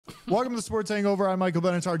Welcome to Sports Hangover. I'm Michael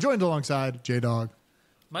Benatar, joined alongside J-Dawg.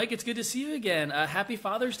 Mike, it's good to see you again. Happy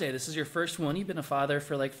Father's Day. This is your first one. You've been a father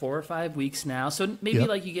for like 4 or 5 weeks now. So maybe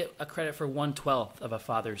like you get a credit for 1/12 of a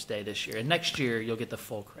Father's Day this year. And next year, you'll get the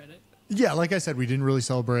full credit. Yeah, like I said, we didn't really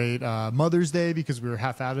celebrate Mother's Day because we were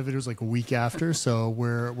half out of it. It was like a week after. So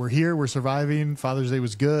we're here. We're surviving. Father's Day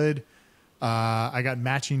was good. I got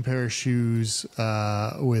matching pair of shoes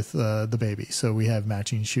with the baby. So we have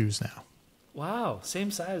matching shoes now. Wow.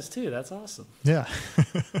 Same size, too. That's awesome. Yeah.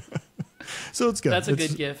 So it's good. That's a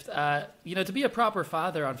good gift. To be a proper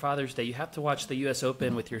father on Father's Day, you have to watch the U.S.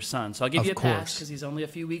 Open with your son. So I'll give you a pass because he's only a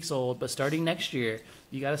few weeks old. But starting next year,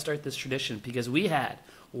 you got to start this tradition because we had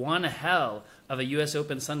one hell of a U.S.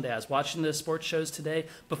 Open Sunday. I was watching the sports shows today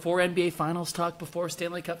before NBA Finals talk, before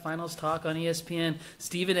Stanley Cup Finals talk on ESPN.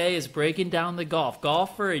 Stephen A. is breaking down the golf.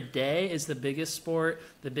 Golf for a day is the biggest sport,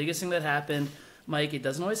 the biggest thing that happened. Mike, it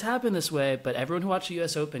doesn't always happen this way, but everyone who watched the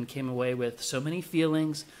U.S. Open came away with so many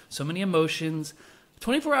feelings, so many emotions.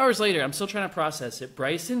 24 hours later, I'm still trying to process it.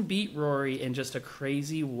 Bryson beat Rory in just a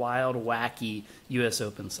crazy, wild, wacky U.S.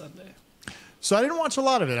 Open Sunday. So I didn't watch a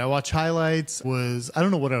lot of it. I watched highlights. I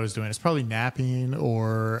don't know what I was doing. It's probably napping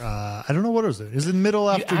or I don't know what I was doing. It was in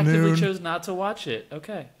middle afternoon. You actively chose not to watch it.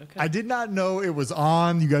 Okay. I did not know it was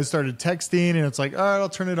on. You guys started texting, and it's like, all right, I'll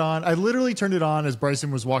turn it on. I literally turned it on as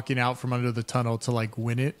Bryson was walking out from under the tunnel to like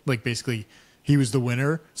win it. Like basically, he was the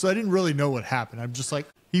winner. So I didn't really know what happened. I'm just like,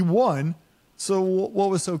 he won. So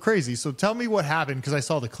what was so crazy? So tell me what happened because I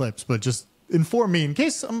saw the clips, but just inform me in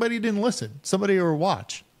case somebody didn't listen, somebody or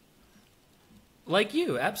watch. Like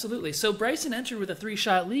you, absolutely. So Bryson entered with a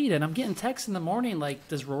 3-shot lead, and I'm getting texts in the morning like,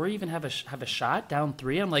 does Rory even have a shot down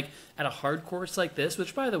 3? I'm like, at a hard course like this,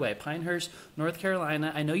 which, by the way, Pinehurst, North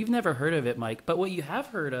Carolina, I know you've never heard of it, Mike, but what you have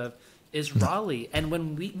heard of is Raleigh. And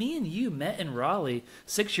when me and you met in Raleigh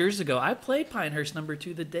 6 years ago, I played Pinehurst number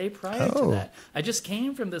 2 the day prior to that. I just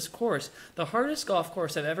came from this course, the hardest golf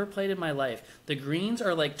course I've ever played in my life. The greens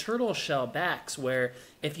are like turtle shell backs where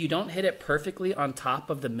if you don't hit it perfectly on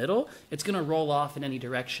top of the middle, it's going to roll off in any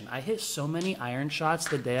direction. I hit so many iron shots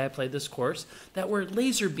the day I played this course that were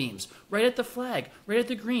laser beams right at the flag, right at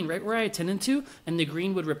the green, right where I attended to, and the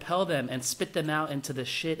green would repel them and spit them out into the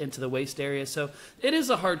shit, into the waste area. So it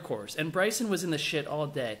is a hard course, and Bryson was in the shit all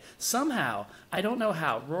day. Somehow, I don't know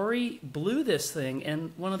how, Rory blew this thing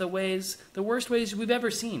in one of the worst ways we've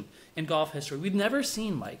ever seen in golf history. We've never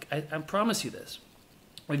seen, Mike, I promise you this,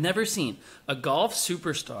 we've never seen a golf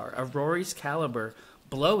superstar of Rory's caliber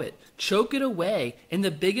blow it, choke it away in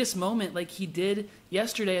the biggest moment like he did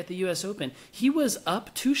yesterday at the U.S. Open. He was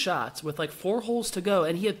up 2 shots with like 4 holes to go,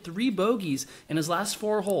 and he had 3 bogeys in his last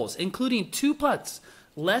 4 holes, including 2 putts,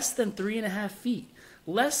 less than 3.5 feet.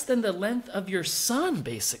 Less than the length of your son,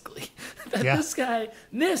 basically. This guy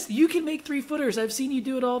missed. You can make 3-footers. I've seen you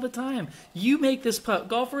do it all the time. You make this putt.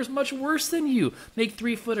 Golfers much worse than you make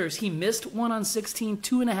 3-footers. He missed one on 16,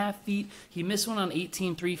 2.5 feet. He missed one on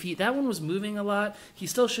 18, 3 feet. That one was moving a lot. He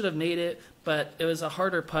still should have made it, but it was a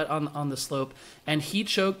harder putt on the slope. And he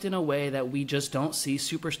choked in a way that we just don't see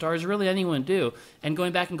superstars, really anyone, do. And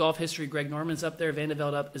going back in golf history, Greg Norman's up there, Van de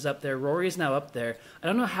Velde is up there, Rory is now up there. I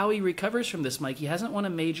don't know how he recovers from this, Mike. He hasn't won a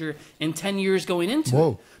major in 10 years going into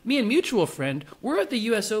it. Me and mutual friend, we're at the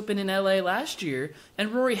U.S. Open in L.A. last year,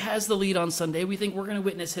 and Rory has the lead on Sunday. We think we're going to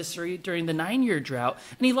witness history during the 9-year drought,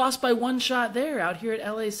 and he lost by 1 shot there out here at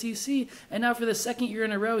LACC. And now for the 2nd year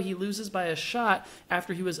in a row, he loses by a shot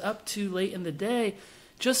after he was up too late in the day.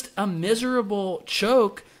 Just a miserable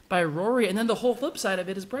choke by Rory, and then the whole flip side of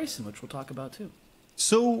it is Bryson, which we'll talk about too.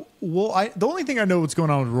 So, the only thing I know what's going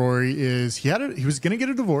on with Rory is he was going to get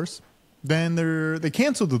a divorce, then they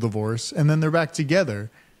canceled the divorce, and then they're back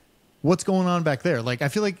together. What's going on back there? Like, I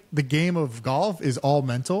feel like the game of golf is all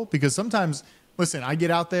mental because sometimes, listen, I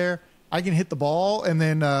get out there, I can hit the ball, and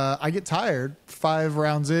then I get tired 5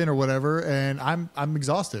 rounds in or whatever, and I'm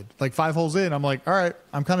exhausted. Like 5 holes in, I'm like, all right,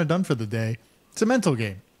 I'm kind of done for the day. It's a mental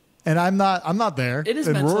game, and I'm not there. It is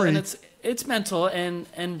mental, Rory, and it's mental,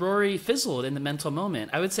 and Rory fizzled in the mental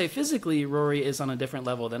moment. I would say physically, Rory is on a different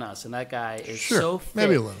level than us, and that guy is so fit.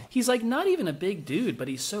 Maybe a little. He's like not even a big dude, but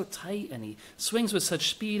he's so tight, and he swings with such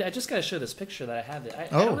speed. I just got to show this picture that I have. I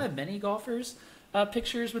don't have many golfers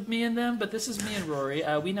pictures with me and them, but this is me and Rory.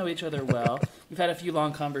 We know each other well. We've had a few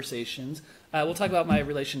long conversations. We'll talk about my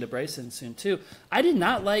relation to Bryson soon, too. I did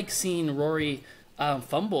not like seeing Rory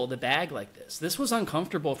fumble the bag like this. This was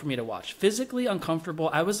uncomfortable for me to watch. Physically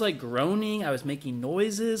uncomfortable. I was like groaning. I was making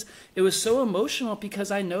noises. It was so emotional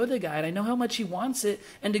because I know the guy and I know how much he wants it.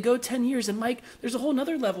 And to go 10 years, and Mike, there's a whole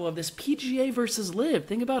nother level of this PGA versus Live.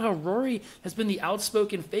 Think about how Rory has been the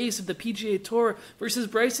outspoken face of the PGA Tour versus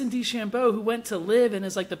Bryson DeChambeau, who went to Live and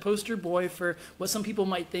is like the poster boy for what some people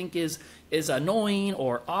might think is annoying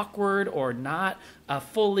or awkward or not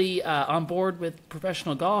fully on board with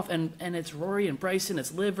professional golf. And it's Rory and Bryson.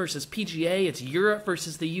 It's Live versus PGA. It's Europe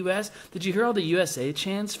versus the U.S. Did you hear all the USA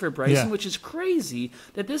chants for Bryson? Yeah. Which is crazy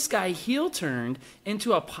that this guy heel turned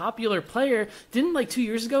into a popular player. Didn't like 2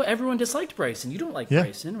 years ago, everyone disliked Bryson. You don't like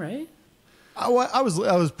Bryson, right? I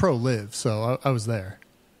was pro Live, so I was there.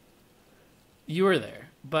 You were there.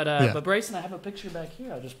 But Bryson, I have a picture back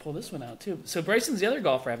here. I'll just pull this one out, too. So Bryson's the other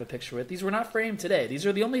golfer I have a picture with. These were not framed today. These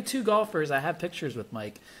are the only two golfers I have pictures with,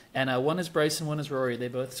 Mike. And one is Bryson, one is Rory. They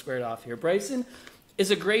both squared off here. Bryson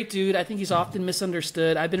is a great dude. I think he's often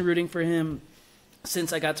misunderstood. I've been rooting for him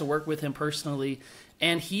since I got to work with him personally.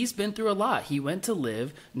 And he's been through a lot. He went to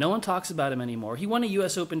Live. No one talks about him anymore. He won a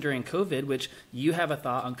U.S. Open during COVID, which you have a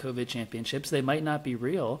thought on COVID championships. They might not be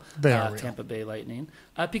real, they are real. Tampa Bay Lightning,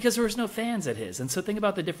 because there was no fans at his. And so think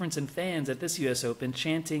about the difference in fans at this U.S. Open,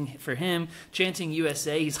 chanting for him, chanting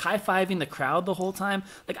USA. He's high-fiving the crowd the whole time.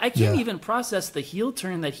 Like, I can't even process the heel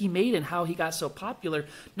turn that he made and how he got so popular.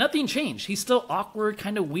 Nothing changed. He's still awkward,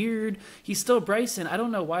 kind of weird. He's still Bryson. I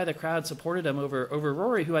don't know why the crowd supported him over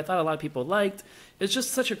Rory, who I thought a lot of people liked. It's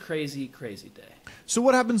just such a crazy, crazy day. So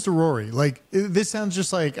what happens to Rory? Like, this sounds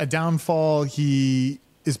just like a downfall. He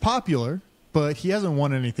is popular, but he hasn't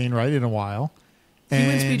won anything, right, in a while. He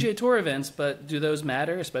wins PGA Tour events, but do those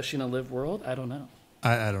matter, especially in a Live world? I don't know.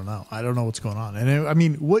 I don't know. I don't know what's going on. And I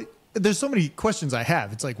mean, there's so many questions I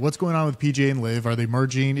have. It's like, what's going on with PGA and Live? Are they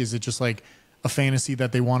merging? Is it just like a fantasy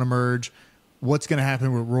that they want to merge? What's going to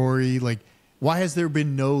happen with Rory? Like, why has there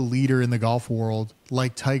been no leader in the golf world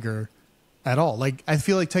like Tiger at all? Like, I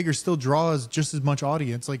feel like Tiger still draws just as much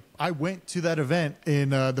audience. Like, I went to that event in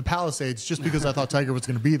the Palisades just because I thought Tiger was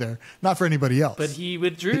going to be there, not for anybody else. But he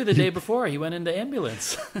withdrew the day before. He went into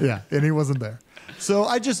ambulance. Yeah, and he wasn't there. So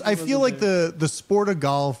I feel like the sport of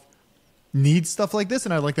golf needs stuff like this,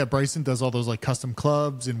 and I like that Bryson does all those like custom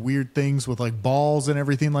clubs and weird things with like balls and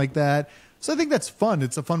everything like that. So I think that's fun.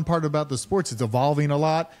 It's a fun part about the sports. It's evolving a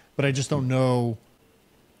lot, but I just don't know.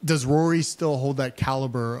 Does Rory still hold that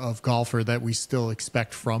caliber of golfer that we still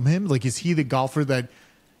expect from him? Like, is he the golfer that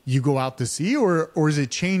you go out to see, or is it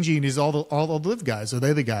changing? Is all the Live guys, are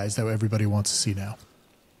they the guys that everybody wants to see now?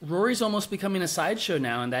 Rory's almost becoming a sideshow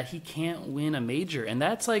now in that he can't win a major. And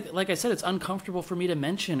that's like I said, it's uncomfortable for me to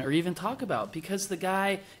mention or even talk about because the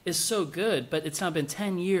guy is so good, but it's now been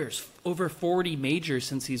 10 years, over 40 majors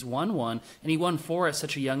since he's won one, and he won 4 at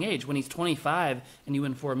such a young age. When he's 25 and you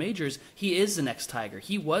win 4 majors, he is the next Tiger.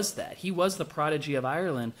 He was that. He was the prodigy of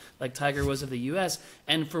Ireland like Tiger was of the U.S.,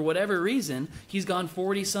 and for whatever reason, he's gone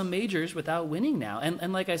 40-some majors without winning now.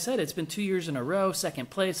 And like I said, it's been 2 years in a row, second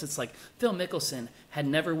place. It's like Phil Mickelson had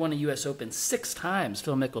never won a U.S. Open 6 times.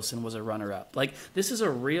 Phil Mickelson was a runner-up. Like, this is a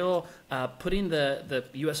real putting the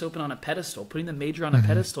U.S. Open on a pedestal, putting the major on a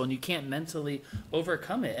pedestal, and you can't mentally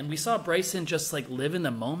overcome it. And we saw Bryson just like live in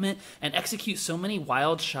the moment and execute so many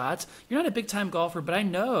wild shots. You're not a big-time golfer, but I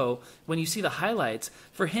know when you see the highlights,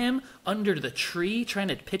 for him under the tree trying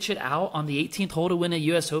to pitch it out on the 18th hole to win a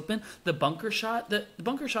U.S. Open, the bunker shot, the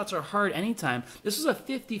bunker shots are hard anytime. This was a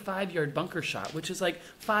 55-yard bunker shot, which is like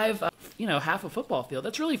half a football field.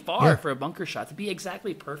 That's really far for a bunker shot. To be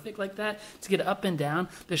exactly perfect like that, to get up and down.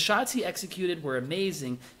 The shots he executed were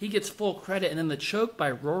amazing. He gets full credit. And then the choke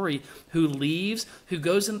by Rory, who leaves, who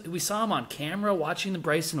goes in. We saw him on camera watching the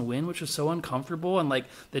Bryson win, which was so uncomfortable, and like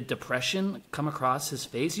the depression come across his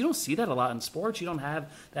face. You don't see that a lot in sports. You don't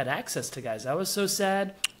have that access to guys. That was so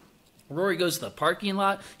sad. Rory goes to the parking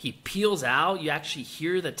lot. He peels out. You actually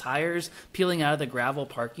hear the tires peeling out of the gravel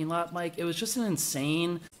parking lot, Mike. It was just an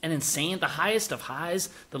insane, the highest of highs,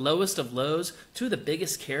 the lowest of lows, 2 of the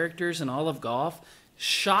biggest characters in all of golf.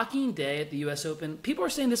 Shocking day at the U.S. Open. People are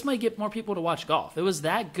saying this might get more people to watch golf. It was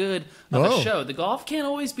that good of a show. The golf can't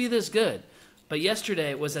always be this good. But yesterday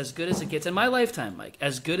it was as good as it gets in my lifetime, Mike.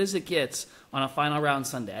 As good as it gets on a final round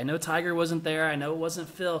Sunday. I know Tiger wasn't there. I know it wasn't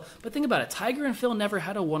Phil. But think about it. Tiger and Phil never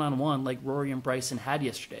had a one-on-one like Rory and Bryson had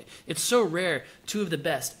yesterday. It's so rare 2 of the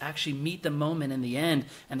best actually meet the moment in the end,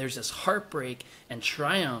 and there's this heartbreak and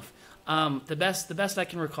triumph. The best I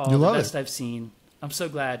can recall, the best I've seen. I'm so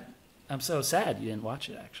glad. I'm so sad you didn't watch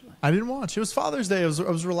it, actually. I didn't watch. It was Father's Day. I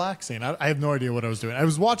was relaxing. I have no idea what I was doing. I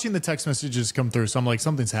was watching the text messages come through, so I'm like,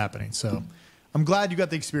 something's happening. So I'm glad you got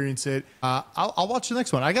to experience it. I'll watch the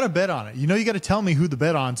next one. I got to bet on it. You got to tell me who to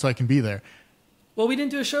bet on so I can be there. Well, we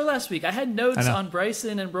didn't do a show last week. I had notes on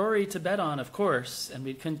Bryson and Rory to bet on, of course, and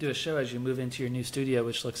we couldn't do a show as you move into your new studio,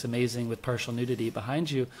 which looks amazing with partial nudity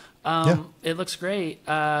behind you. It looks great,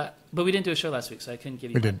 but we didn't do a show last week, so I couldn't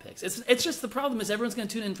give you my picks. It's just the problem is everyone's going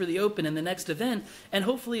to tune in for the Open and the next event, and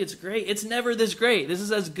hopefully it's great. It's never this great. This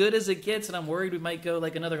is as good as it gets, and I'm worried we might go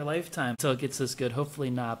like another lifetime until it gets this good. Hopefully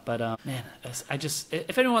not, but man,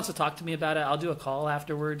 if anyone wants to talk to me about it, I'll do a call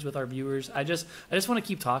afterwards with our viewers. I just want to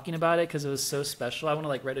keep talking about it because it was so special. I want to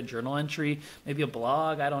like write a journal entry, maybe a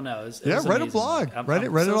blog. I don't know. It was write amazing. a blog. Write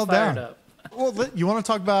it so all down. Up. Well, you want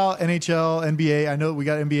to talk about NHL, NBA? I know we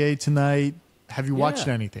got NBA tonight. Have you watched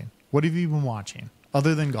anything? What have you been watching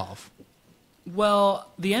other than golf? Well,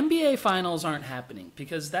 the NBA finals aren't happening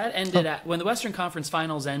because that ended when the Western Conference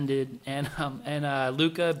finals ended, and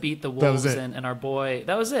Luka beat the Wolves and our boy.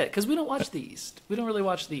 That was it because we don't watch the East. We don't really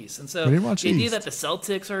watch the East, and so the idea that the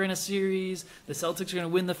Celtics are in a series, the Celtics are going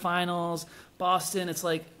to win the finals. Boston, it's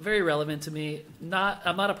like very relevant to me.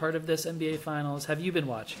 I'm not a part of this NBA finals. Have you been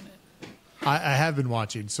watching it? I have been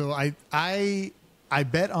watching. So I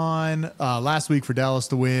bet on last week for Dallas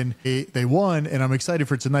to win. They won, and I'm excited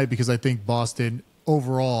for tonight because I think Boston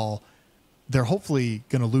overall, they're hopefully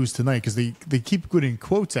going to lose tonight because they keep putting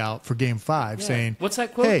quotes out for Game 5 saying, what's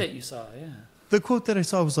that quote that you saw? Yeah. The quote that I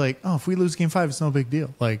saw was like, oh, if we lose Game 5, it's no big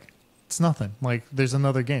deal. Like, it's nothing. Like, there's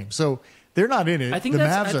another game. So they're not in it. I think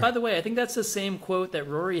by the way, I think that's the same quote that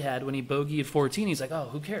Rory had when he bogeyed 14. He's like, oh,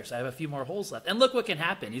 who cares? I have a few more holes left. And look what can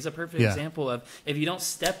happen. He's a perfect example of if you don't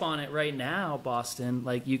step on it right now, Boston,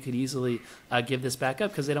 like you could easily give this back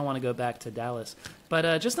up because they don't want to go back to Dallas.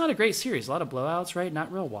 But just not a great series. A lot of blowouts, right? Not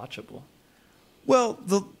real watchable. Well,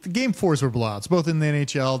 the Game 4s were blowouts, both in the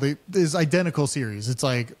NHL. There's identical series. It's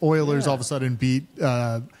like Oilers all of a sudden beat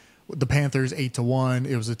the Panthers 8-1.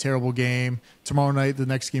 It was a terrible game. Tomorrow night, the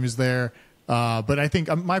next game is there. But I think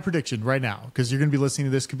my prediction right now, because you're going to be listening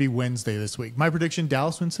to this, could be Wednesday this week. My prediction,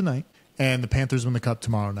 Dallas wins tonight, and the Panthers win the Cup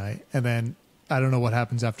tomorrow night. And then I don't know what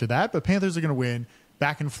happens after that, but Panthers are going to win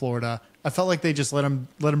back in Florida. I felt like they just let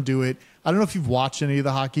them do it. I don't know if you've watched any of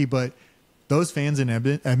the hockey, but those fans in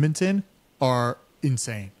Edmonton are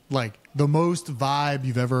insane. Like the most vibe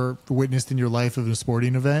you've ever witnessed in your life of a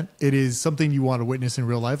sporting event. It is something you want to witness in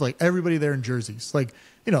real life. Like everybody there in jerseys, like,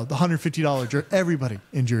 the $150 jersey, everybody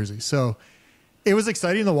in jerseys. So it was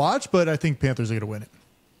exciting to watch, but I think Panthers are going to win it.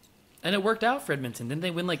 And it worked out for Edmonton. Didn't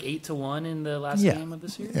they win like 8-1 in the last game of the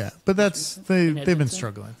series? Yeah, but they've been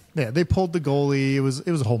struggling. Yeah, they pulled the goalie. It was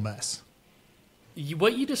a whole mess.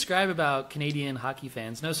 What you describe about Canadian hockey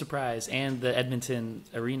fans, no surprise, and the Edmonton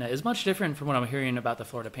arena is much different from what I'm hearing about the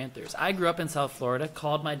Florida Panthers. I grew up in South Florida,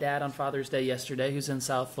 called my dad on Father's Day yesterday, who's in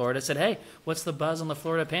South Florida, said, hey, what's the buzz on the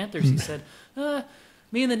Florida Panthers? He said,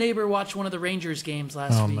 me and the neighbor watched one of the Rangers games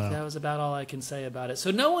last week. No. That was about all I can say about it.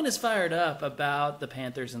 So no one is fired up about the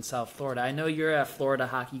Panthers in South Florida. I know you're a Florida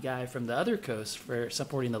hockey guy from the other coast for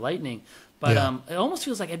supporting the Lightning. But it almost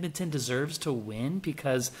feels like Edmonton deserves to win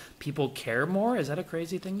because people care more. Is that a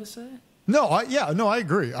crazy thing to say? No, I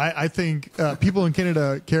agree. I think people in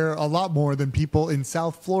Canada care a lot more than people in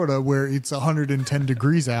South Florida where it's 110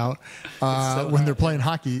 degrees out when they're playing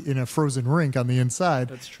hockey in a frozen rink on the inside.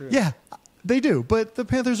 That's true. Yeah, they do. But the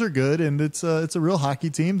Panthers are good, and it's a real hockey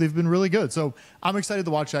team. They've been really good. So I'm excited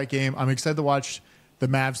to watch that game. I'm excited to watch the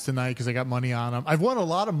Mavs tonight because I got money on them. I've won a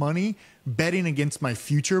lot of money betting against my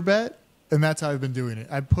future bet. And that's how I've been doing it.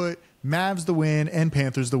 I put Mavs to win and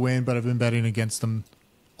Panthers to win, but I've been betting against them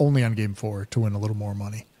only on Game 4 to win a little more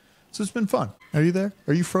money. So it's been fun. Are you there?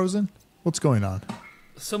 Are you frozen? What's going on?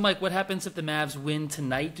 So, Mike, what happens if the Mavs win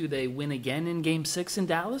tonight? Do they win again in Game 6 in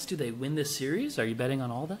Dallas? Do they win this series? Are you betting on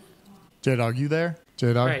all that? J-Dawg, you there?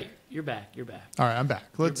 J-Dawg? Right. You're back. All right, I'm back.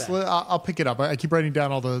 I'll pick it up. I keep writing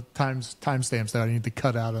down all the timestamps that I need to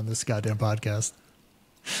cut out on this goddamn podcast.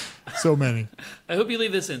 So many. I hope you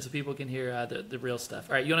leave this in so people can hear the real stuff.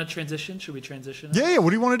 All right, you want to transition? Should we transition? Yeah.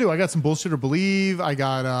 What do you want to do? I got some bullshit or believe. I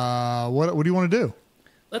got what do you want to do?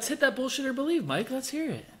 Let's hit that bullshit or believe, Mike. Let's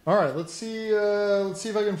hear it. All right, let's see. Let's see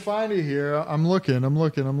if I can find it here. I'm looking.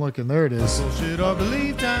 There it is. Bullshit or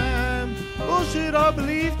believe time. Bullshit or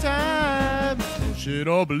believe time. Bullshit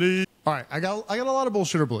or believe. All right, I got a lot of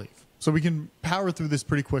bullshit or believe. So we can power through this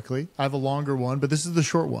pretty quickly. I have a longer one, but this is the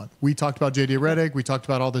short one. We talked about JJ Redick. We talked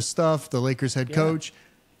about all this stuff, the Lakers head coach.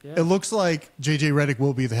 Yeah. It looks like JJ Redick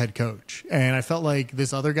will be the head coach. And I felt like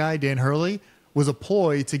this other guy, Dan Hurley, was a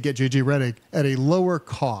ploy to get JJ Redick at a lower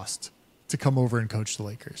cost to come over and coach the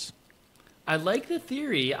Lakers. I like the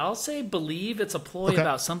theory. I'll say believe it's a ploy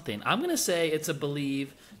about something. I'm going to say it's a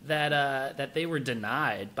believe that they were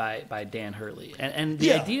denied by Dan Hurley. And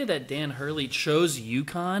the idea that Dan Hurley chose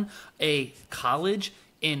UConn, a college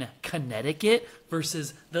in Connecticut,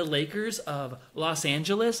 versus the Lakers of Los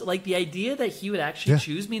Angeles, like the idea that he would actually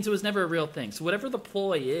choose means it was never a real thing. So whatever the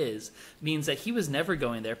ploy is means that he was never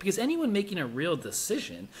going there, because anyone making a real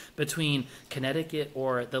decision between Connecticut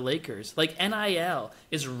or the Lakers, like NIL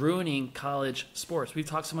is ruining college sports. We've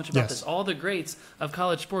talked so much about this. All the greats of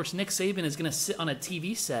college sports. Nick Saban is going to sit on a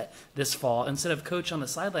TV set this fall instead of coach on the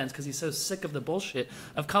sidelines because he's so sick of the bullshit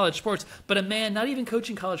of college sports. But a man not even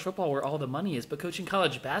coaching college football where all the money is, but coaching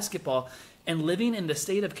college basketball and living in the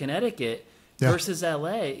state of Connecticut versus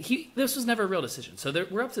LA, this was never a real decision. So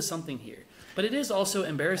we're up to something here. But it is also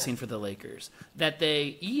embarrassing for the Lakers that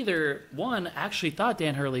they either, one, actually thought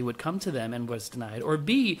Dan Hurley would come to them and was denied, or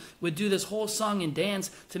B, would do this whole song and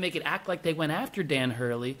dance to make it act like they went after Dan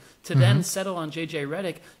Hurley to then settle on JJ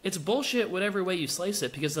Redick. It's bullshit whatever way you slice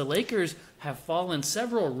it, because the Lakers have fallen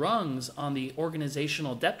several rungs on the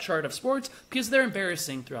organizational depth chart of sports because they're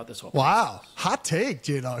embarrassing throughout this whole process. Hot take,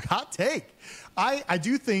 J-Dawg. Hot take. I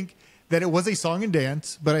do think that it was a song and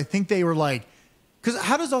dance, but I think they were like, because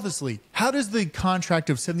how does all this leak? How does the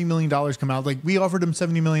contract of $70 million come out? Like, we offered him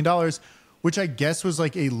 $70 million, which I guess was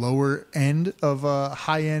like a lower end of a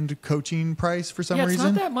high-end coaching price for some reason. Yeah,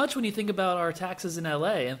 it's not that much when you think about our taxes in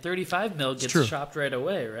LA, and $35 million gets shopped right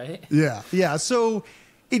away, right? Yeah. So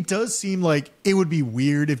it does seem like it would be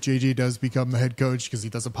weird if JJ does become the head coach because he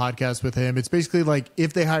does a podcast with him. It's basically like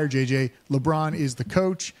if they hire JJ, LeBron is the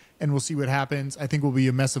coach, and we'll see what happens. I think we'll be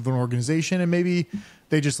a mess of an organization, and maybe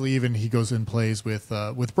they just leave and he goes and plays with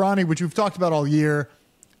Bronny, which we've talked about all year.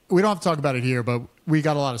 We don't have to talk about it here, but we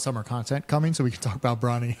got a lot of summer content coming, so we can talk about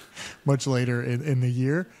Bronny much later in the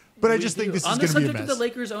year. But I just think this is going to be a mess. On the subject of the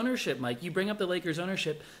Lakers ownership, Mike, you bring up the Lakers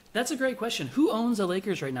ownership. That's a great question. Who owns the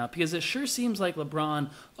Lakers right now? Because it sure seems like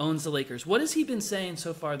LeBron owns the Lakers. What has he been saying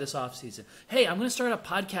so far this offseason? Hey, I'm going to start a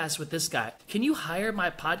podcast with this guy. Can you hire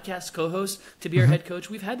my podcast co-host to be our head coach?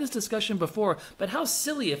 We've had this discussion before, but how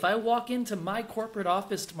silly if I walk into my corporate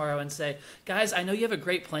office tomorrow and say, guys, I know you have a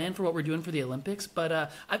great plan for what we're doing for the Olympics, but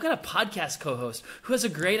I've got a podcast co-host who has a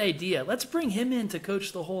great idea. Let's bring him in to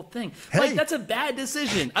coach the whole thing. Hey. Like, that's a bad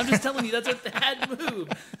decision. I'm just telling you, that's a bad move.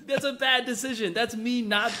 That's a bad decision. That's me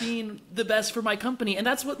not being the best for my company. And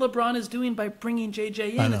that's what LeBron is doing by bringing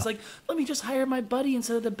JJ in. It's like, let me just hire my buddy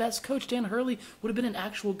instead of the best coach. Dan Hurley would have been an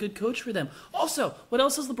actual good coach for them. Also, what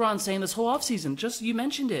else is LeBron saying this whole offseason? Just, you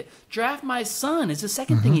mentioned it. Draft my son is the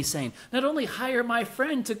second thing he's saying. Not only hire my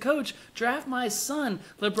friend to coach, draft my son.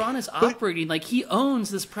 LeBron is operating like he owns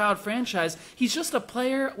this proud franchise. He's just a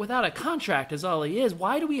player without a contract is all he is.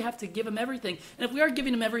 Why do we have to give him everything? And if we are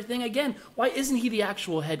giving him everything, again, why isn't he the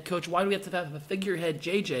actual head coach? Why do we have to have a figurehead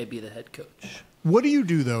JJ be the head coach? What do you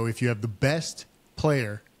do, though, if you have the best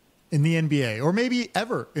player in the NBA, or maybe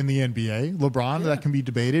ever in the NBA, LeBron, that can be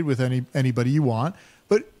debated with anybody you want,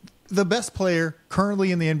 but the best player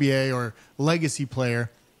currently in the NBA or legacy player,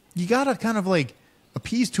 you got to kind of like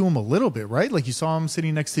appease to him a little bit, right? Like you saw him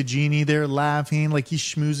sitting next to Jeannie there laughing, like he's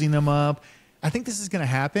schmoozing them up. I think this is going to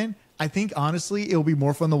happen. I think, honestly, it'll be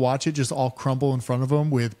more fun to watch it just all crumble in front of him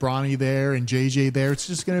with Bronny there and JJ there. It's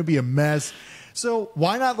just going to be a mess. So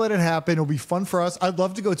why not let it happen? It'll be fun for us. I'd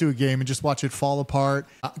love to go to a game and just watch it fall apart.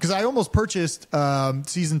 Because I almost purchased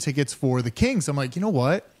season tickets for the Kings. I'm like, you know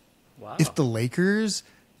what? Wow. If the Lakers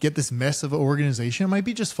get this mess of an organization, it might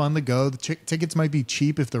be just fun to go. The tickets might be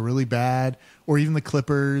cheap if they're really bad, or even the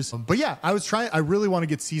Clippers. But yeah, I really want to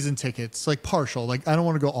get season tickets, like partial. Like I don't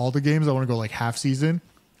want to go all the games. I want to go like half season.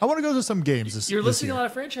 I want to go to some games this year. You're listing a lot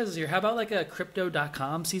of franchises here. How about like a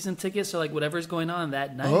crypto.com season ticket? So like whatever's going on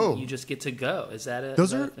that night, you just get to go. Is that a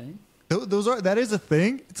thing? That is a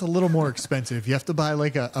thing. It's a little more expensive. You have to buy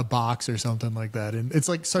like a box or something like that, and it's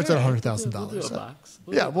like starts at $100,000. We'll do a box.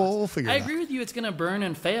 We'll figure it out. I agree with you. It's going to burn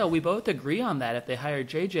and fail. We both agree on that if they hire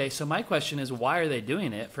JJ. So my question is, why are they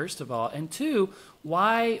doing it? First of all, and two,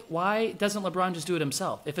 why doesn't LeBron just do it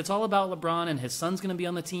himself? If it's all about LeBron and his son's going to be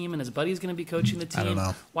on the team and his buddy's going to be coaching the team, I don't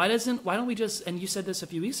know. why don't we just, and you said this a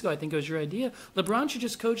few weeks ago, I think it was your idea, LeBron should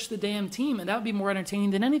just coach the damn team, and that would be more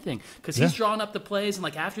entertaining than anything, because he's drawing up the plays, and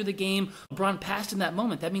like after the game, LeBron passed in that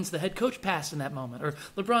moment. That means the head coach passed in that moment. Or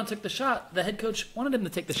LeBron took the shot, the head coach wanted him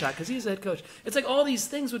to take the shot because he's the head coach. It's like all these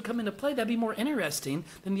things would come into play. That'd be more interesting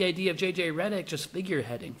than the idea of JJ Redick just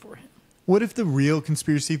figureheading for him. What if the real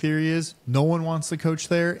conspiracy theory is no one wants to coach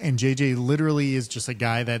there, and JJ literally is just a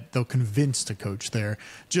guy that they'll convince to coach there,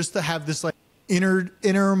 just to have this like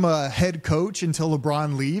interim head coach until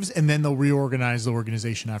LeBron leaves, and then they'll reorganize the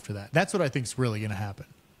organization after that. That's what I think is really going to happen.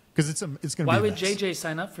 because it's going to be. Why a would mess. JJ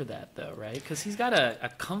sign up for that though? Right? Because he's got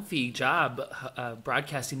a comfy job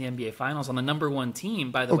broadcasting the NBA Finals on the #1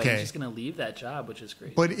 team. By the way, he's just going to leave that job, which is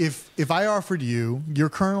great. But if I offered you're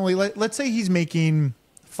currently let's say he's making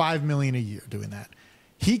 $5 million a year doing that,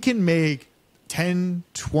 he can make 10,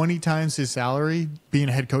 20 times his salary being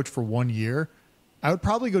a head coach for 1 year. I would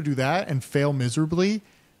probably go do that and fail miserably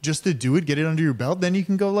just to do it, get it under your belt. Then you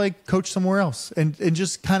can go like coach somewhere else and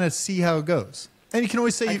just kind of see how it goes. And you can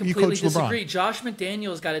always say you coach LeBron. I completely disagree. Josh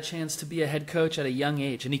McDaniels got a chance to be a head coach at a young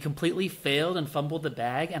age, and he completely failed and fumbled the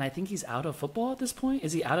bag. And I think he's out of football at this point.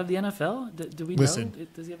 Is he out of the NFL? Do we know?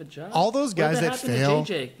 Does he have a job? All those guys that fail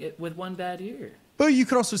to JJ with one bad year. But you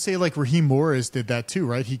could also say like Raheem Morris did that too,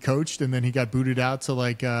 right? He coached and then he got booted out to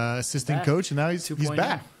like assistant coach, and now he's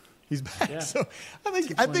back. He's back. Yeah. So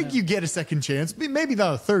I think you get a second chance. Maybe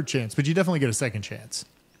not a third chance, but you definitely get a second chance.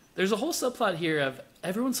 There's a whole subplot here of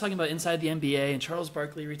everyone's talking about Inside the NBA and Charles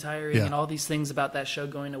Barkley retiring and all these things about that show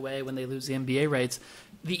going away when they lose the NBA rights.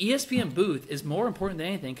 The ESPN booth is more important than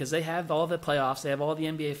anything because they have all the playoffs, they have all the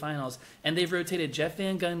NBA finals, and they've rotated Jeff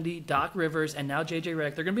Van Gundy, Doc Rivers, and now JJ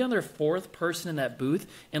Redick. They're going to be on their fourth person in that booth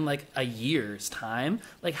in like a year's time.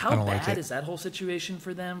 Like, how bad is that whole situation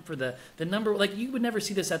for them? For the number, like, you would never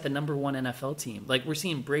see this at the #1 NFL team. Like, we're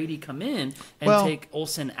seeing Brady come in and take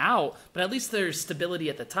Olsen out, but at least there's stability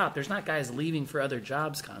at the top. There's not guys leaving for other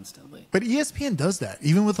jobs constantly. But ESPN does that,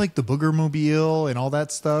 even with like the Booger Mobile and all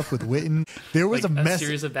that stuff with Witten. There was like a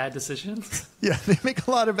mess. Series of bad decisions. Yeah, they make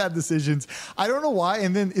a lot of bad decisions. I don't know why.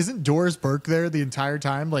 And then isn't Doris Burke there the entire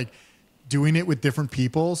time, like doing it with different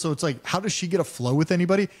people? So it's like, how does she get a flow with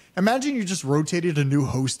anybody? Imagine you just rotated a new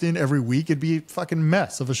host in every week. It'd be a fucking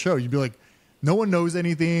mess of a show. You'd be like, no one knows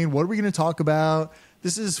anything. What are we going to talk about?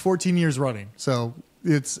 This is 14 years running. So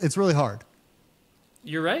it's really hard.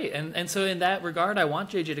 You're right. And so in that regard, I want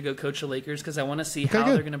JJ to go coach the Lakers because I want to see how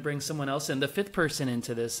they're going to bring someone else in, the fifth person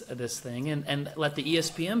into this thing, and let the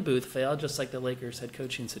ESPN booth fail, just like the Lakers head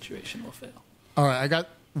coaching situation will fail. All right, I got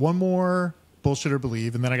one more bullshit or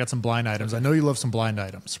believe, and then I got some blind items. I know you love some blind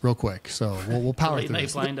items real quick, so we'll power through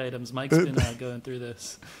this. Blind items. Mike's been going through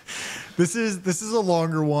this. This is a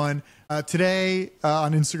longer one. Today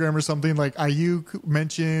on Instagram or something, like Aiyuk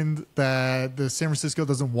mentioned that the San Francisco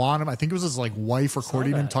doesn't want him. I think it was his like wife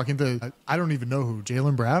recording him talking to I don't even know who,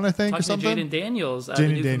 Jaylen Brown, I think, talking or something. To Jaden Daniels, the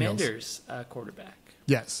new Commanders quarterback.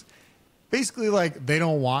 Yes, basically like they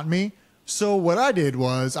don't want me. So what I did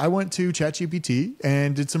was I went to ChatGPT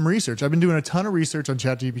and did some research. I've been doing a ton of research on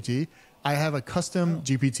ChatGPT. I have a custom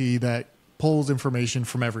GPT that pulls information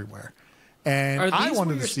from everywhere. And I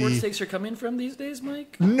wanted to see. Are these where your sports takes are coming from these days,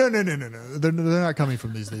 Mike? No. They're not coming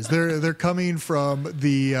from these days. They're coming from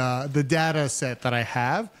the data set that I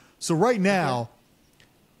have. So right now,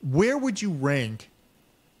 where would you rank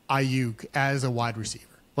Aiyuk as a wide receiver?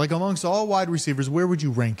 Like amongst all wide receivers, where would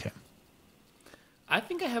you rank him? I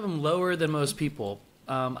think I have him lower than most people.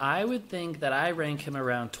 I would think that I rank him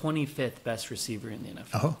around 25th best receiver in the NFL.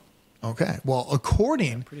 Oh, okay. Well,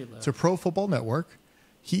 according to Pro Football Network,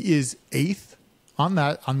 he is 8th on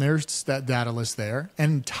their data list there,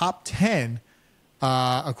 and top 10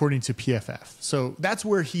 according to PFF. So that's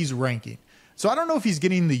where he's ranking. So I don't know if he's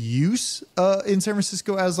getting the use in San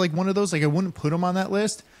Francisco as like one of those. Like I wouldn't put him on that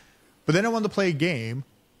list. But then I wanted to play a game.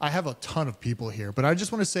 I have a ton of people here, but I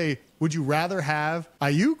just want to say, would you rather have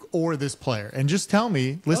Aiyuk or this player? And just tell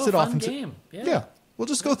me, list it off. Game. Yeah, we'll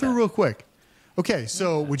just go through real quick. Okay,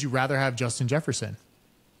 so would you rather have Justin Jefferson?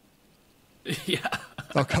 Yeah.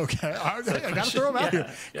 Okay. I got to throw him out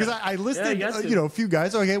here because I listed a few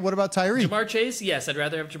guys. Okay, what about Tyreek? Jamar Chase? Yes, I'd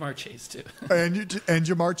rather have Jamar Chase too. and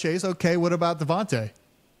Jamar Chase. Okay, what about Devontae?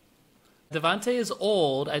 Devontae is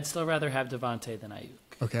old. I'd still rather have Devontae than Aiyuk.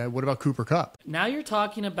 Okay, what about Cooper Kupp? Now you're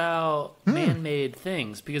talking about man-made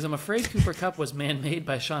things because I'm afraid Cooper Kupp was man-made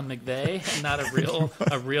by Sean McVay and not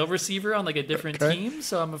a real receiver on like a different team.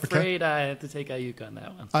 So I'm afraid I have to take Aiyuk on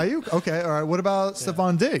that one. Aiyuk, okay, all right. What about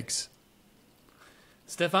Stephon Diggs?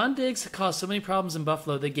 Stephon Diggs caused so many problems in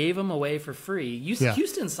Buffalo. They gave him away for free.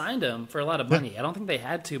 Houston signed him for a lot of money. I don't think they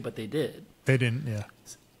had to, but they did. They didn't, yeah.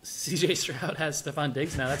 CJ Stroud has Stephon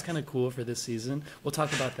Diggs now. That's kind of cool for this season. We'll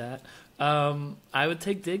talk about that. I would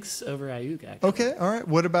take Diggs over Aiyuk, actually. Okay, all right.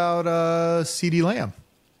 What about CeeDee Lamb?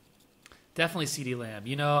 Definitely CeeDee Lamb.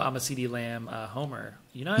 You know I'm a CeeDee Lamb homer.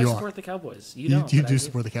 You know I support the Cowboys. You do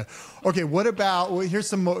support the Cowboys. Okay, what about here's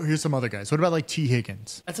some other guys. What about like T.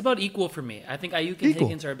 Higgins? That's about equal for me. I think Aiyuk and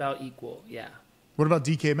Higgins are about equal. Yeah. What about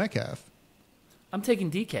DK Metcalf? I'm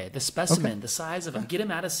taking DK, the specimen, the size of him. Get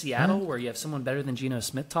him out of Seattle where you have someone better than Geno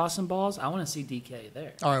Smith tossing balls. I want to see DK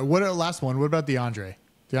there. All right, last one. What about DeAndre?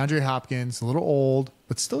 DeAndre Hopkins, a little old,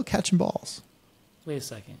 but still catching balls. Wait a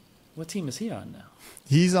second. What team is he on now?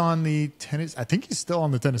 He's on the I think he's still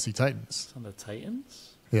on the Tennessee Titans. He's on the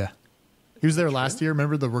Titans? Yeah. He was there last year.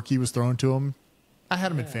 Remember the rookie was thrown to him? I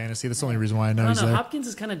had him in fantasy. That's the only reason why I know he's there. Hopkins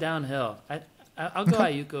is kind of downhill. I'll go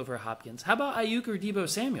Aiyuk over Hopkins. How about Aiyuk or Deebo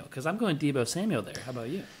Samuel? Because I'm going Deebo Samuel there. How about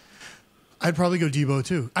you? I'd probably go Deebo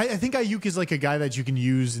too. I think Aiyuk is like a guy that you can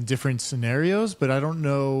use in different scenarios, but I don't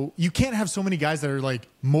know. You can't have so many guys that are like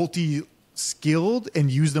multi-skilled and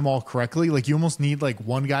use them all correctly. Like you almost need like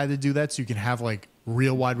one guy to do that so you can have like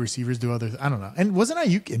real wide receivers do other. I don't know. And wasn't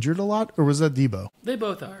Aiyuk injured a lot, or was that Deebo? They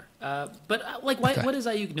both are. But what is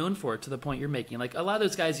Aiyuk known for? To the point you're making, like a lot of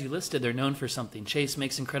those guys you listed, they're known for something. Chase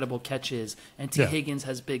makes incredible catches, and T. Higgins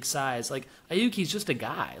has big size. Like Aiyuk, he's just a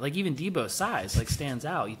guy. Like even Deebo's size like stands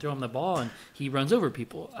out. You throw him the ball and he runs over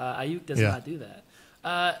people. Aiyuk does not do that.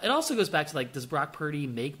 It also goes back to like, does Brock Purdy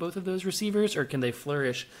make both of those receivers, or can they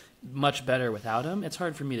flourish much better without him? It's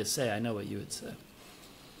hard for me to say. I know what you would say.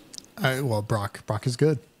 Well, Brock is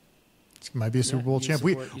good. He might be a Super Bowl champ.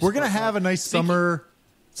 We're going to have a nice summer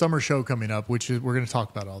show coming up, which is we're going to talk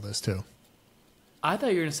about all this too. I thought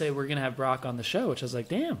you were going to say we're going to have Brock on the show, which I was like,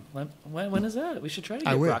 damn, when is that? We should try to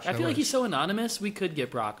get Brock. I feel like he's so anonymous, we could get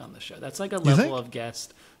Brock on the show. That's like a level of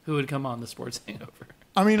guest who would come on the Sports Hangover.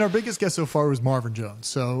 I mean, our biggest guest so far was Marvin Jones,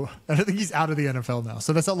 so I think he's out of the NFL now.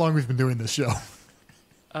 So that's how long we've been doing this show.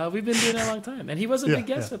 We've been doing it a long time, and he was a big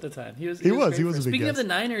guest at the time. He was a big guest. Speaking of the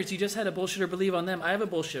Niners, you just had a bullshit or believe on them. I have a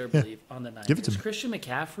bullshit or believe on the Niners. Give it to me. Christian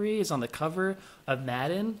McCaffrey is on the cover of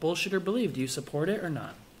Madden. Bullshit or believe? Do you support it or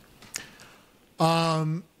not?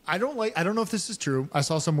 I don't know if this is true. I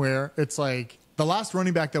saw somewhere it's like the last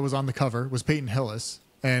running back that was on the cover was Peyton Hillis,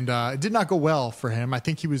 and it did not go well for him. I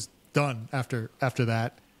think he was done after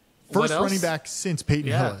that. First running back since Peyton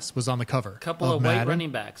Hillis was on the cover. Couple of white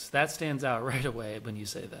running backs. That stands out right away when you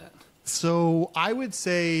say that. So I would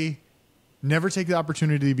say never take the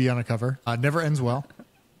opportunity to be on a cover. Never ends well.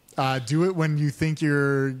 Do it when you think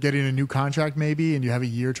you're getting a new contract maybe and you have a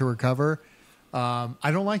year to recover. I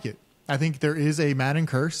don't like it. I think there is a Madden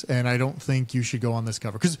curse, and I don't think you should go on this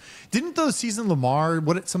cover. Because didn't the season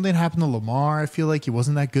something happened to Lamar? I feel like he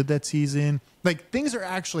wasn't that good that season. Like things are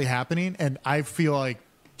actually happening, and I feel like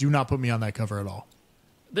do not put me on that cover at all.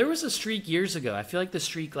 There was a streak years ago. I feel like the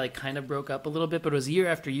streak like kind of broke up a little bit, but it was year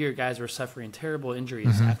after year guys were suffering terrible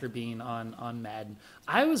injuries after being on Madden.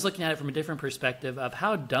 I was looking at it from a different perspective of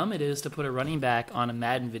how dumb it is to put a running back on a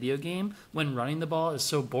Madden video game when running the ball is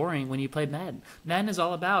so boring when you play Madden. Madden is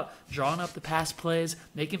all about drawing up the pass plays,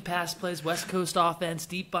 making pass plays, West Coast offense,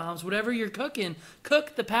 deep bombs, whatever you're cooking,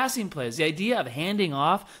 cook the passing plays. The idea of handing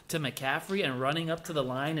off to McCaffrey and running up to the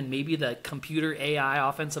line and maybe the computer AI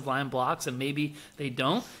offensive line blocks and maybe they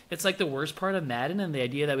don't. It's like the worst part of Madden, and the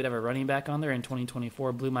idea that we'd have a running back on there in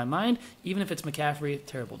 2024 blew my mind. Even if it's McCaffrey,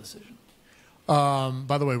 terrible decision.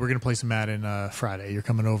 By the way, we're going to play some Madden Friday. You're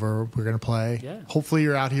coming over. We're going to play. Yeah. Hopefully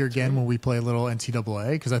you're out here again when we play a little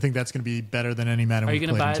NCAA, because I think that's going to be better than any Madden we've played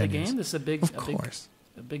in 10 years. Are you going to buy the game? This is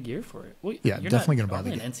a big year for it. Well, yeah, definitely going to buy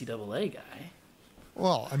the game. You're not an NCAA guy.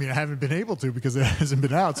 Well, I mean, I haven't been able to because it hasn't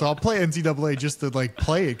been out. So I'll play NCAA just to like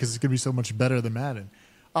play it because it's going to be so much better than Madden.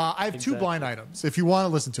 I have two blind items. If you want to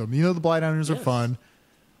listen to them, you know the blind items are fun.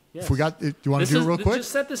 Yes. If you want to do it real quick?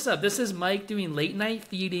 Just set this up. This is Mike doing late night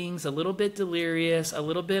feedings, a little bit delirious, a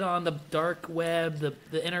little bit on the dark web, the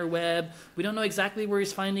interweb. We don't know exactly where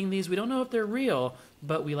he's finding these. We don't know if they're real,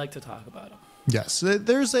 but we like to talk about them. Yes,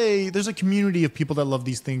 there's a community of people that love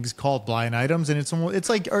these things called blind items, and it's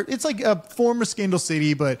like a form of Scandal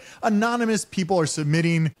City, but anonymous people are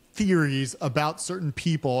submitting theories about certain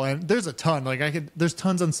people, and there's a ton. There's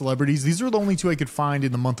tons on celebrities. These are the only two I could find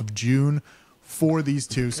in the month of June for these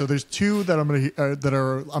two. Okay. So there's two that I'm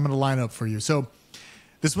gonna line up for you. So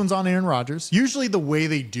this one's on Aaron Rodgers. Usually the way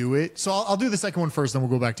they do it. So I'll do the second one first, then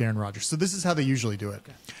we'll go back to Aaron Rodgers. So this is how they usually do it.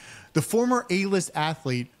 Okay. The former A-list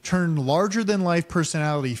athlete turned larger-than-life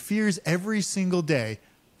personality fears every single day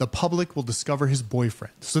the public will discover his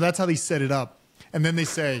boyfriend. So that's how they set it up. And then they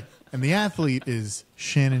say, and the athlete is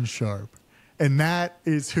Shannon Sharpe. And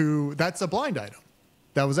that's a blind item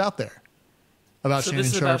that was out there about Shannon Sharpe. So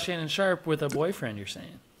this is about Shannon Sharpe with a boyfriend, you're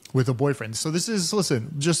saying? With a boyfriend. So this is,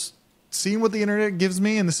 listen, just seeing what the internet gives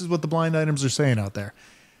me, and this is what the blind items are saying out there.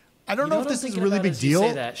 I don't know if this is a really big deal.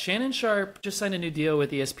 Say that. Shannon Sharpe just signed a new deal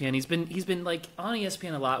with ESPN. He's been like on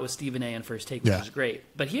ESPN a lot with Stephen A. and First Take, which is great.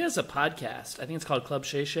 But he has a podcast. I think it's called Club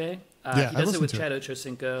Shay Shay. He does it with Chad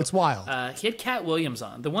Ochocinco. It's wild. He had Cat Williams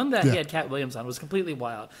on. The one that he had Cat Williams on was completely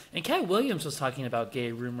wild. And Cat Williams was talking about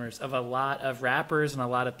gay rumors of a lot of rappers and a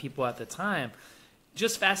lot of people at the time.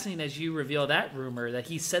 just fascinating as you reveal that rumor that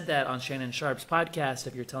he said that on Shannon Sharpe's podcast.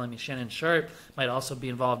 If you're telling me Shannon Sharpe might also be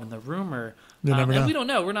involved in the rumor, and we don't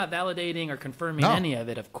know, we're not validating or confirming any of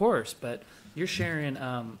it, of course. But you're sharing.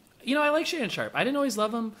 I like Shannon Sharpe. I didn't always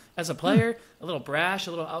love him as a player. A little brash,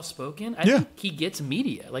 a little outspoken. I think he gets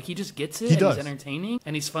media. Like he just gets it. He's entertaining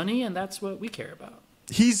and he's funny, and that's what we care about.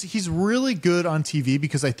 He's really good on TV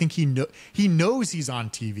because I think he knows he's on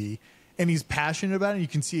TV. And he's passionate about it. You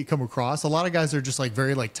can see it come across. A lot of guys are just like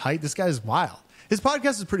very like tight. This guy is wild. His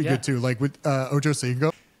podcast is pretty good too. Like with Ocho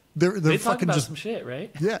Cinco, they're talk fucking about just some shit,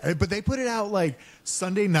 right? Yeah, but they put it out like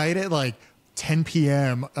Sunday night at like 10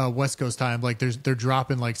 p.m. West Coast time. Like they're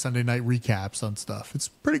dropping like Sunday night recaps on stuff. It's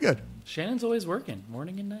pretty good. Shannon's always working,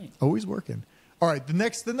 morning and night. Always working. All right, the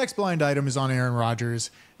next blind item is on Aaron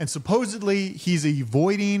Rodgers, and supposedly he's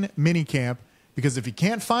avoiding minicamp because if you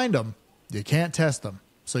can't find him, you can't test him.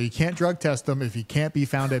 So you can't drug test him if he can't be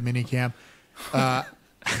found at minicamp. Aaron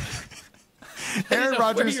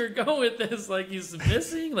Rodgers. Where you're going with this? Like he's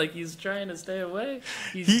missing? Like he's trying to stay away?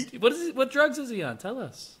 What drugs is he on? Tell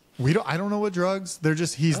us. I don't know what drugs.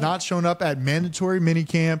 He's not shown up at mandatory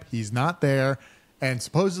minicamp. He's not there. And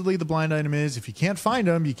supposedly the blind item is if you can't find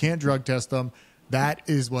him, you can't drug test him. That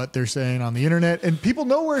is what they're saying on the internet. And people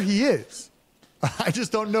know where he is. I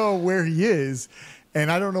just don't know where he is. And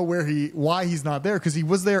I don't know why he's not there because he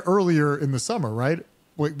was there earlier in the summer, right?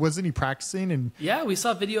 Wasn't he practicing? And yeah, we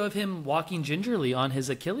saw a video of him walking gingerly on his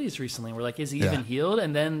Achilles recently. We're like, is he even healed?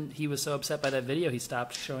 And then he was so upset by that video, he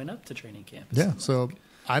stopped showing up to training camp. Yeah, so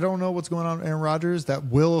I don't know what's going on with Aaron Rodgers. That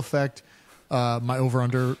will affect my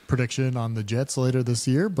over-under prediction on the Jets later this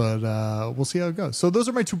year, but we'll see how it goes. So those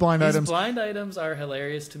are my two blind items. Blind items are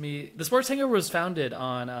hilarious to me. The Sports Hangover was founded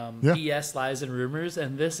on BS, lies, and rumors,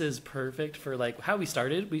 and this is perfect for like how we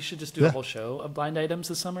started. We should just do a whole show of blind items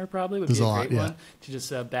this summer. Probably would be a great one to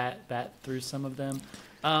just bat through some of them.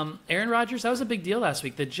 Aaron Rodgers, that was a big deal last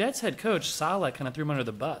week. The Jets head coach Saleh kind of threw him under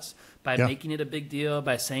the bus by making it a big deal,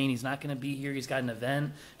 by saying he's not going to be here, he's got an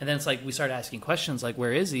event. And then it's like we started asking questions like,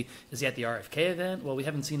 where is he? Is he at the RFK event? Well, we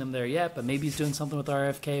haven't seen him there yet, but maybe he's doing something with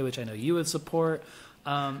RFK, which I know you would support.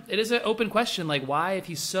 It is an open question, like why, if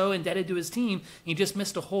he's so indebted to his team, he just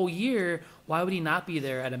missed a whole year, why would he not be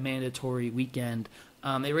there at a mandatory weekend?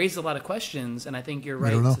 It raised a lot of questions, and I think you're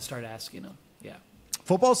right to start asking them. Yeah.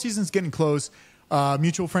 Football season's getting close.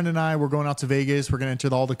 Mutual friend and I, we're going out to Vegas. We're going to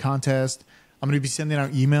enter all the contest. I'm going to be sending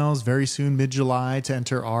out emails very soon, mid-July, to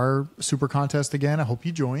enter our super contest again. I hope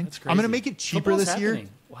you join. That's crazy. I'm going to make it cheaper this year.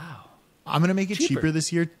 Wow. I'm going to make it cheaper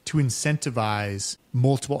this year to incentivize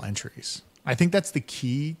multiple entries. I think that's the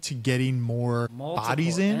key to getting more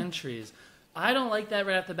bodies in. Entries. I don't like that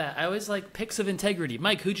right off the bat. I always like picks of integrity.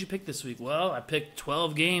 Mike, who'd you pick this week? Well, I picked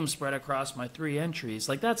 12 games spread across my 3 entries.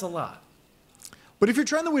 Like, that's a lot. But if you're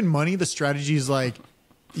trying to win money, the strategy is like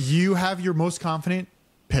you have your most confident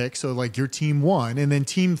pick, so like your team 1, and then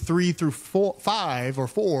team 3 through 5 or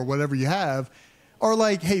 4, whatever you have, are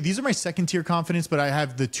like, hey, these are my second tier confidence, but I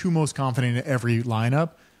have the 2 most confident in every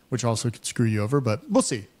lineup, which also could screw you over. But we'll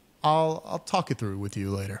see. I'll talk it through with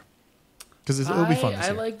you later because it'll be fun.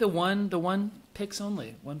 I like the one picks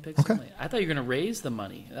only. One picks only. I thought you were going to raise the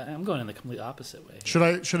money. I'm going in the complete opposite way.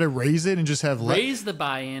 Should I raise it and just have raise the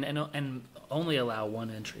buy-in and only allow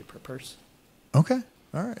 1 entry per person? Okay.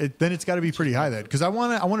 All right. Then it's got to be pretty high then, because I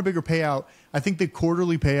want a bigger payout. I think the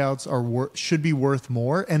quarterly payouts should be worth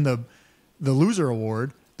more, and the loser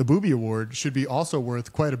award, the Booby Award, should be also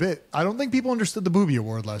worth quite a bit. I don't think people understood the Booby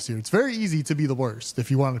Award last year. It's very easy to be the worst if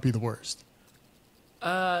you want to be the worst.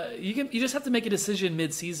 You just have to make a decision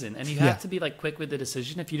mid-season, and you have to be like quick with the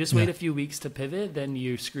decision. If you just wait a few weeks to pivot, then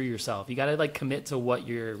you screw yourself. You got to like commit to what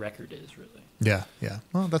your record is, really. Yeah.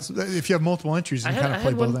 Well, that's if you have multiple entries, you can kind of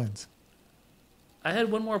play both ends. I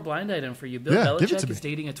had one more blind item for you. Bill Belichick is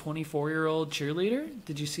dating a 24-year-old cheerleader.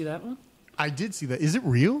 Did you see that one? I did see that. Is it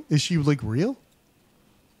real? Is she like real?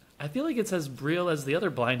 I feel like it's as real as the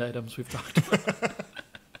other blind items we've talked about.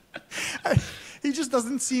 He just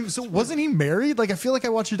doesn't seem... So wasn't he married? Like, I feel like I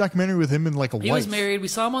watched a documentary with him and like a wife. He was married. We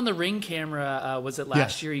saw him on the Ring camera. Was it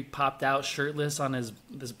last year? He popped out shirtless on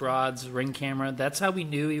this broad's Ring camera. That's how we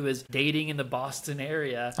knew he was dating in the Boston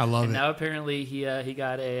area. I love it. And now apparently he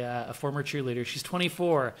got a former cheerleader. She's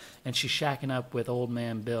 24, and she's shacking up with old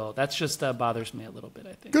man Bill. That's just bothers me a little bit,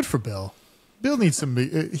 I think. Good for Bill. Bill needs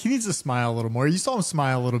he needs to smile a little more. You saw him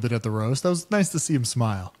smile a little bit at the roast. That was nice to see him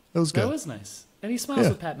smile. That was good. That was nice. And he smiles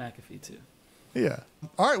with Pat McAfee, too. Yeah.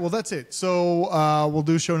 All right. Well, that's it. So we'll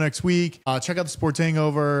do a show next week. Check out the Sports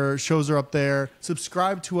Hangover. Shows are up there.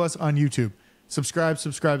 Subscribe to us on YouTube.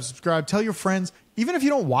 Subscribe. Tell your friends. Even if you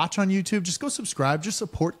don't watch on YouTube, just go subscribe. Just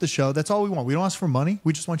support the show. That's all we want. We don't ask for money.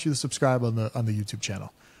 We just want you to subscribe on the YouTube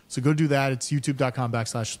channel. So go do that. It's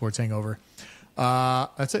youtube.com/Sports Hangover.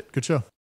 That's it. Good show.